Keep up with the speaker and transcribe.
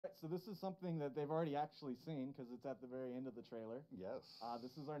right, so this is something that they've already actually seen because it's at the very end of the trailer. Yes.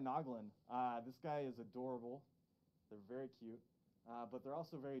 This is our Noglin. This guy is adorable. They're very cute, but they're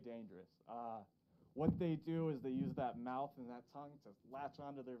also very dangerous. What they do is they use that mouth and that tongue to latch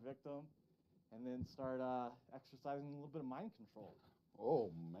onto their victim and then start exercising a little bit of mind control.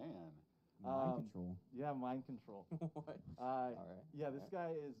 Oh, man. Mind control. Yeah, mind control. What? All right. Yeah, this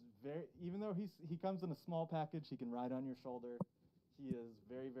guy is even though he comes in a small package, he can ride on your shoulder. He is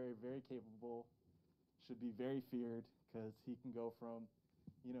very, very, very capable. Should be very feared because he can go from,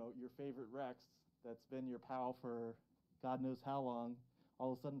 your favorite Rex that's been your pal for God knows how long,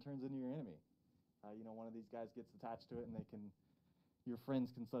 all of a sudden turns into your enemy. One of these guys gets attached to it, and your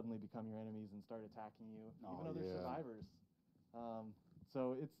friends can suddenly become your enemies and start attacking you, even though they're survivors.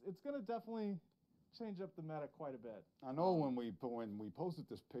 So it's going to definitely change up the meta quite a bit. I know when we posted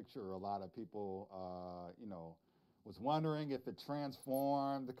this picture, a lot of people, was wondering if it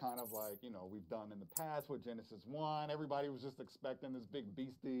transformed, kind of like, we've done in the past with Genesis 1. Everybody was just expecting this big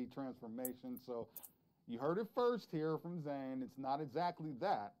beastie transformation. So you heard it first here from Zane. It's not exactly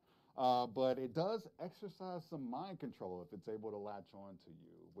that, but it does exercise some mind control if it's able to latch on to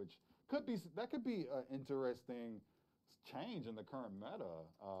you, which could be an interesting change in the current meta.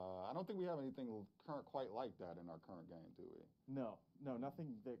 I don't think we have anything quite like that in our current game, do we? No, nothing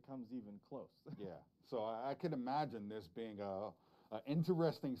that comes even close. Yeah, so I could imagine this being a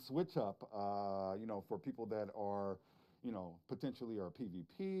interesting switch up, for people that are, potentially are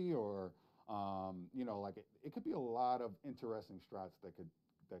PvP or, it could be a lot of interesting strats that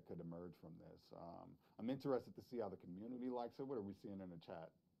could emerge from this. I'm interested to see how the community likes it. What are we seeing in the chat?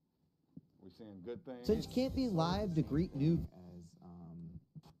 We're seeing good things. Since you can't be live to greet new... As,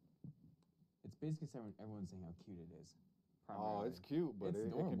 it's basically everyone's saying how cute it is. Primarily. Oh, it's cute, but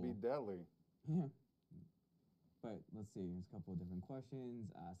it can be deadly. Yeah. But let's see, there's a couple of different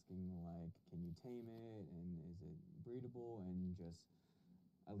questions asking, like, can you tame it, and is it breedable, and just,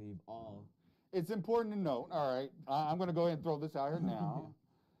 I leave all... It's important to note, all right, I'm going to go ahead and throw this out here now.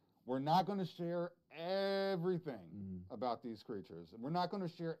 We're not going to share everything about these creatures. We're not going to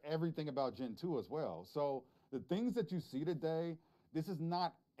share everything about Gen 2 as well. So the things that you see today, this is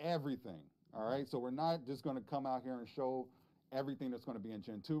not everything, all right? So we're not just going to come out here and show everything that's going to be in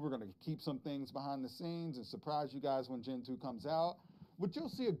Gen 2. We're going to keep some things behind the scenes and surprise you guys when Gen 2 comes out. But you'll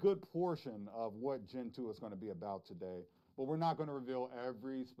see a good portion of what Gen 2 is going to be about today. But we're not going to reveal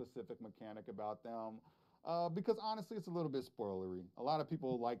every specific mechanic about them. Because honestly, it's a little bit spoilery. A lot of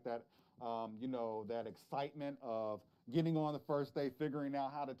people like that, that excitement of getting on the first day, figuring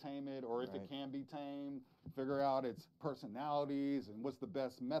out how to tame it, or if it can be tamed, figure out its personalities and what's the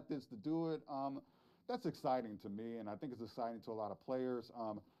best methods to do it. That's exciting to me, and I think it's exciting to a lot of players.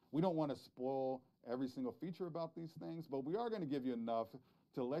 We don't want to spoil every single feature about these things, but we are going to give you enough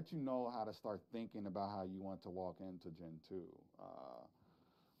to let you know how to start thinking about how you want to walk into Gen 2.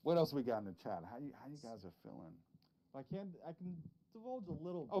 What else we got in the chat? How you guys are feeling? I can divulge a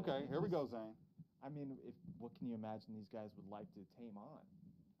little bit. Okay, here we go, Zane. I mean, what can you imagine these guys would like to tame on?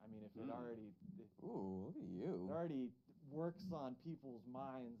 I mean, if it already... Ooh, look at you. It already works on people's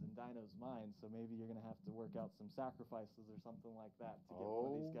minds and Dino's minds, so maybe you're going to have to work out some sacrifices or something like that to get one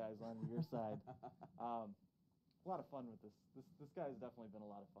of these guys on your side. A lot of fun with this. This guy has definitely been a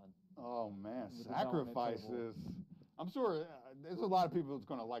lot of fun. Oh, man, sacrifices. I'm sure there's a lot of people that's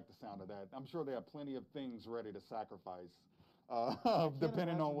going to like the sound of that. I'm sure they have plenty of things ready to sacrifice,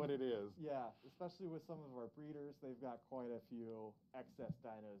 depending on what it is. Yeah, especially with some of our breeders, they've got quite a few excess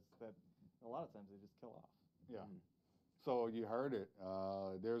dinos that a lot of times they just kill off. Yeah. So you heard it.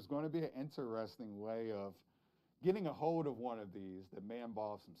 There's going to be an interesting way of getting a hold of one of these that may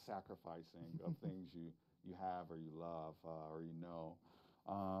involve some sacrificing of things you have or you love or you know.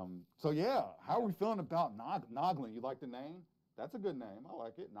 So yeah, how are we feeling about Noglin? You like the name? That's a good name. I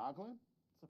like it. Noglin?